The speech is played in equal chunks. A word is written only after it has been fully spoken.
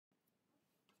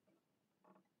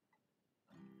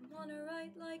wanna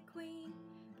write like Queen,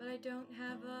 but I don't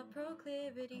have a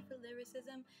proclivity for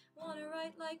lyricism. Wanna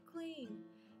write like Queen,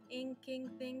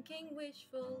 inking, thinking,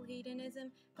 wishful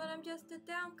hedonism, but I'm just a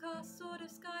downcast sort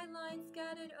of skyline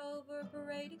scattered over a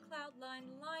paraded cloud line.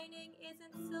 The lining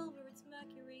isn't silver, it's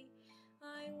Mercury.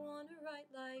 I wanna write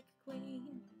like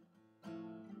Queen.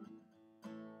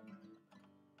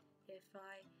 If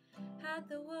I had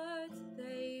the words,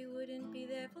 they wouldn't be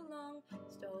there for long,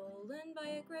 stolen by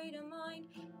a greater mind,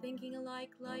 thinking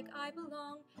alike like I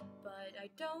belong. But I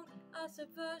don't, a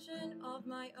subversion of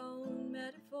my own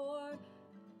metaphor.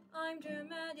 I'm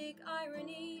dramatic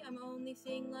irony, I'm only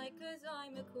seeing like 'cause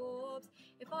I'm a corpse.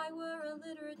 If I were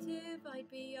alliterative, I'd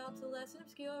be obsolescent,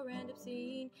 obscure and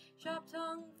obscene. Sharp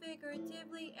tongue,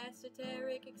 figuratively,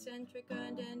 esoteric, eccentric,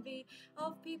 earned envy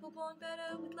of people born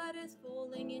better with letters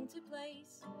falling into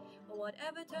place. Or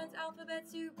whatever turns alphabet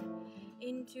soup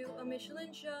into a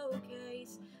Michelin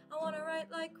showcase. I wanna write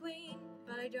like Queen,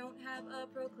 but I don't have a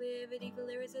proclivity for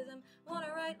lyricism.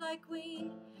 Wanna write like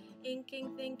Queen,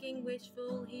 inking, thinking,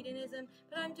 wishful hedonism,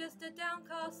 but I'm just a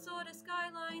downcast sort of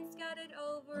skyline scattered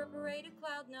over a paraded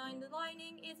cloud nine. The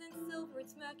lining isn't silver,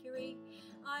 it's Mercury.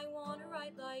 I wanna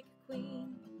write like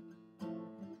Queen.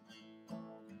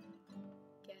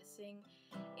 Guessing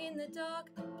in the dark,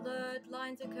 blurred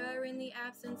lines occur in the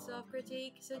absence of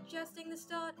critique, suggesting the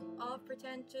start of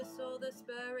pretentious or the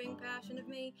spurring passion of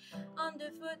me.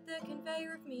 Underfoot, the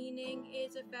conveyor of meaning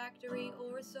is a factory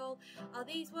or a soul. Are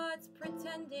these words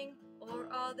pretending, or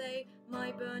are they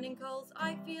my burning coals?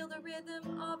 I feel the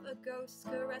rhythm of a ghost's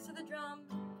caress of the drum.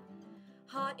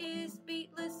 Heart is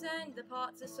beatless and the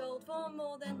parts are sold for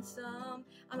more than some.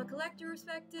 I'm a collector of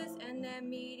spectres and their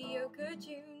mediocre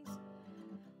tunes,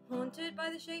 haunted by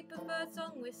the shape of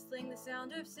birdsong, whistling the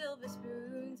sound of silver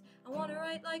spoons. I wanna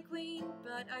write like Queen,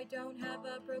 but I don't have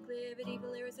a proclivity for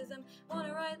lyricism.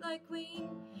 Wanna write like Queen,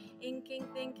 inking,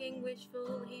 thinking,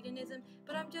 wishful hedonism,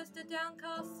 but I'm just a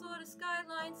downcast sort of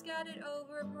skyline scattered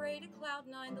over a paraded cloud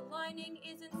nine. The lining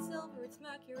isn't silver, it's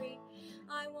Mercury.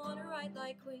 I wanna write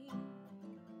like Queen.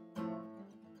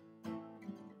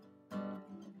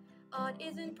 Art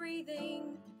isn't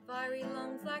breathing, fiery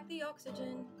lungs lack the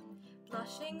oxygen.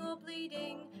 Blushing or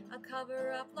bleeding, a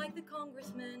cover-up like the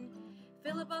congressman.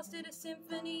 Filibustered a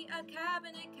symphony, a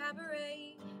cabinet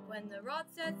cabaret. When the rot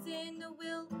sets in, the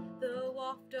will, the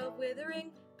waft of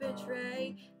withering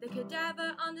betray. The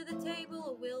cadaver under the table,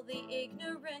 or will the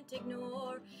ignorant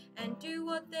ignore and do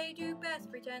what they do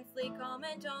best, pretensely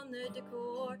comment on the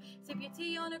decor? Sip your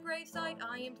tea on a gravesite,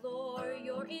 I implore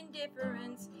your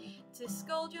indifference. To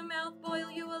scald your mouth,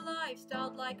 boil you alive,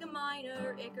 styled like a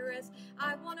minor Icarus.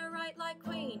 I wanna write like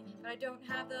Queen, but I don't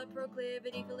have the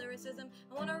proclivity for lyricism.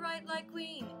 I wanna write like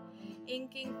Queen,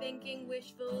 inking, thinking,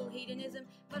 wishful hedonism,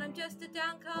 but I'm just a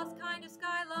downcast kind of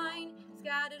skyline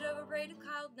scattered over braided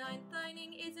cloud nine.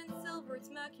 Lining isn't silver, it's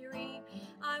Mercury.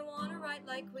 I wanna write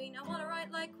like Queen, I wanna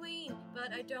write like Queen,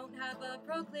 but I don't have a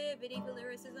proclivity for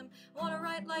lyricism. I wanna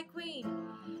write like Queen,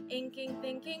 inking,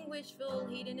 thinking, wishful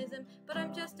hedonism, but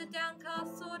I'm just a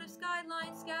downcast sort of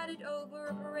skyline scattered over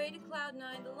a paraded cloud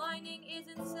nine. The lining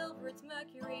isn't silver, it's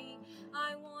Mercury.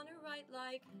 I wanna write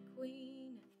like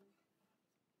Queen.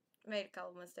 Made a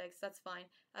couple mistakes, that's fine.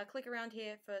 Click around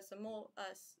here for some more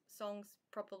songs,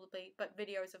 probably, but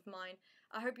videos of mine.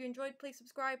 I hope you enjoyed. Please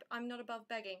subscribe. I'm not above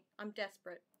begging. I'm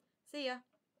desperate. See ya.